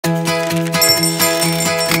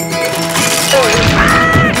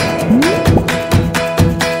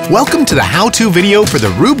Welcome to the how-to video for the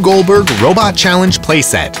Rube Goldberg Robot Challenge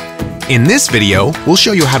playset. In this video, we'll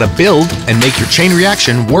show you how to build and make your chain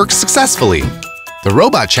reaction work successfully. The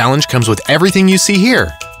Robot Challenge comes with everything you see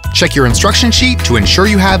here. Check your instruction sheet to ensure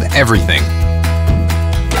you have everything.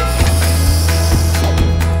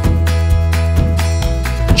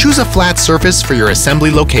 Choose a flat surface for your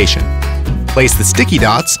assembly location. Place the sticky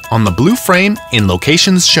dots on the blue frame in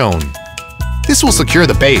locations shown. This will secure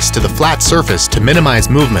the base to the flat surface to minimize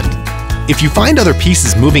movement. If you find other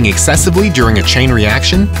pieces moving excessively during a chain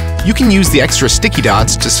reaction, you can use the extra sticky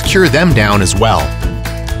dots to secure them down as well.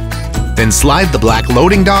 Then slide the black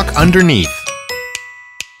loading dock underneath.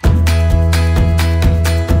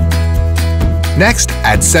 Next,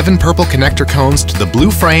 add 7 purple connector cones to the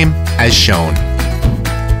blue frame as shown.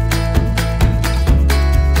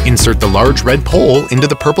 Insert the large red pole into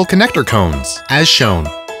the purple connector cones as shown.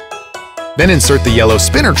 Then insert the yellow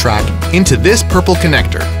spinner track into this purple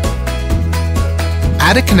connector.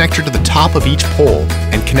 Add a connector to the top of each pole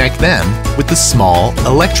and connect them with the small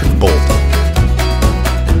electric bolt.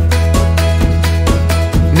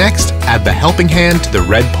 Next, add the helping hand to the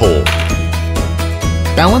red pole.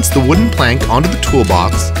 Balance the wooden plank onto the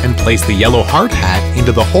toolbox and place the yellow hard hat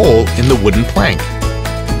into the hole in the wooden plank.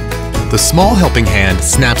 The small helping hand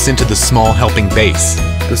snaps into the small helping base.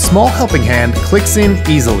 The small helping hand clicks in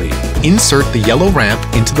easily. Insert the yellow ramp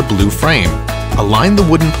into the blue frame. Align the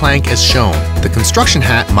wooden plank as shown. The construction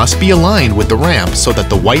hat must be aligned with the ramp so that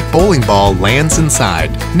the white bowling ball lands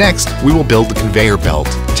inside. Next, we will build the conveyor belt.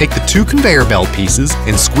 Take the 2 conveyor belt pieces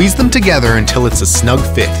and squeeze them together until it's a snug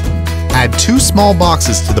fit. Add 2 small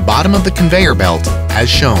boxes to the bottom of the conveyor belt as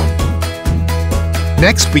shown.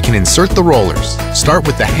 Next, we can insert the rollers. Start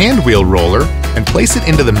with the hand wheel roller and place it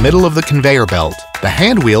into the middle of the conveyor belt. The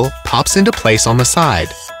hand wheel pops into place on the side.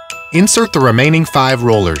 Insert the remaining 5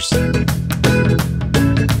 rollers.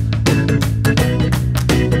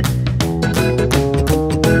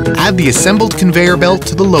 Add the assembled conveyor belt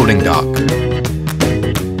to the loading dock.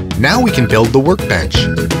 Now we can build the workbench.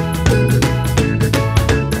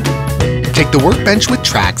 Take the workbench with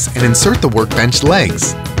tracks and insert the workbench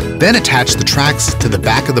legs. Then attach the tracks to the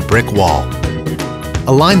back of the brick wall.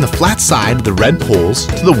 Align the flat side of the red poles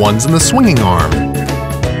to the ones in the swinging arm.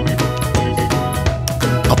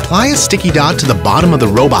 Apply a sticky dot to the bottom of the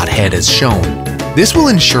robot head as shown. This will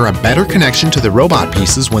ensure a better connection to the robot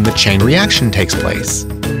pieces when the chain reaction takes place.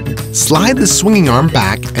 Slide the swinging arm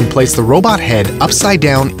back and place the robot head upside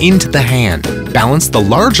down into the hand. Balance the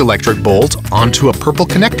large electric bolt onto a purple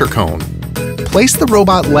connector cone. Place the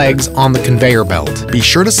robot legs on the conveyor belt. Be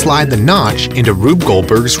sure to slide the notch into Rube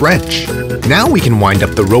Goldberg's wrench. Now we can wind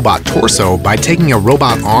up the robot torso by taking a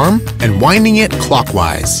robot arm and winding it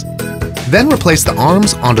clockwise. Then replace the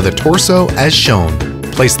arms onto the torso as shown.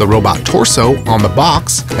 Place the robot torso on the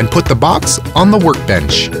box and put the box on the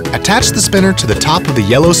workbench. Attach the spinner to the top of the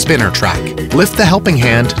yellow spinner track. Lift the helping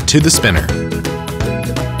hand to the spinner.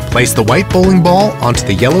 Place the white bowling ball onto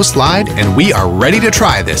the yellow slide and we are ready to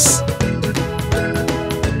try this.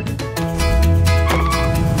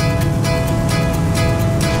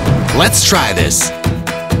 Let's try this.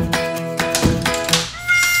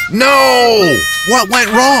 No! What went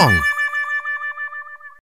wrong?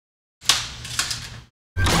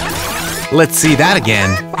 Let's see that again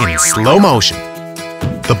in slow motion.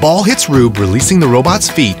 The ball hits Rube, releasing the robot's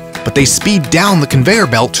feet, but they speed down the conveyor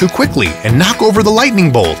belt too quickly and knock over the lightning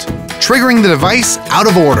bolt, triggering the device out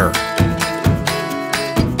of order.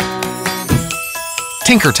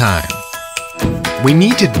 Tinker time. We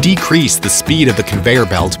need to decrease the speed of the conveyor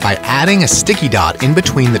belt by adding a sticky dot in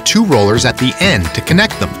between the 2 rollers at the end to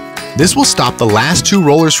connect them. This will stop the last 2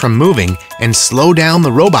 rollers from moving and slow down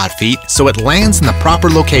the robot feet so it lands in the proper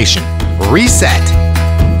location. Reset.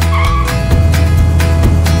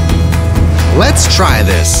 Let's try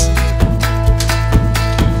this.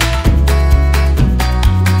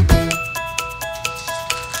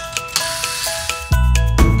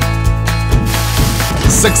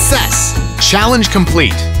 Success! Challenge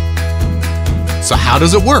complete. So how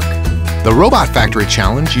does it work? The Robot Factory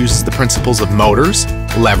Challenge uses the principles of motors,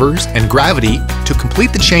 levers, and gravity to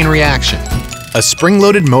complete the chain reaction. A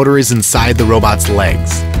spring-loaded motor is inside the robot's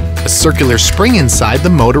legs. A circular spring inside the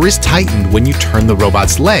motor is tightened when you turn the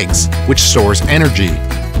robot's legs, which stores energy.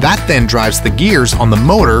 That then drives the gears on the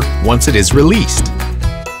motor once it is released.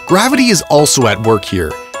 Gravity is also at work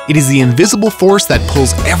here. It is the invisible force that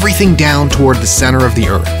pulls everything down toward the center of the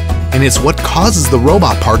Earth, and it's what causes the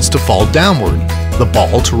robot parts to fall downward, the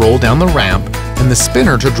ball to roll down the ramp, and the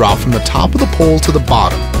spinner to drop from the top of the pole to the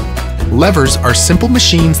bottom. Levers are simple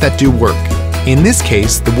machines that do work. In this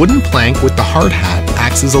case, the wooden plank with the hard hat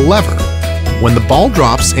acts as a lever. When the ball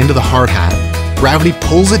drops into the hard hat, gravity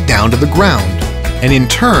pulls it down to the ground, and in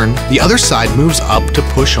turn, the other side moves up to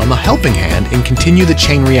push on the helping hand and continue the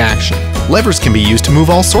chain reaction. Levers can be used to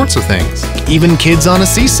move all sorts of things, even kids on a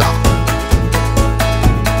seesaw.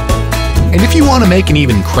 And if you want to make an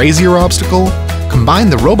even crazier obstacle,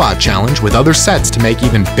 combine the robot challenge with other sets to make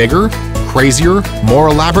even bigger, crazier, more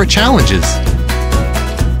elaborate challenges.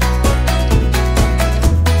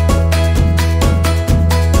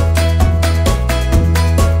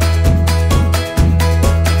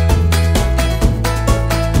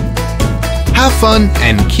 Have fun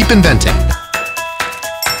and keep inventing.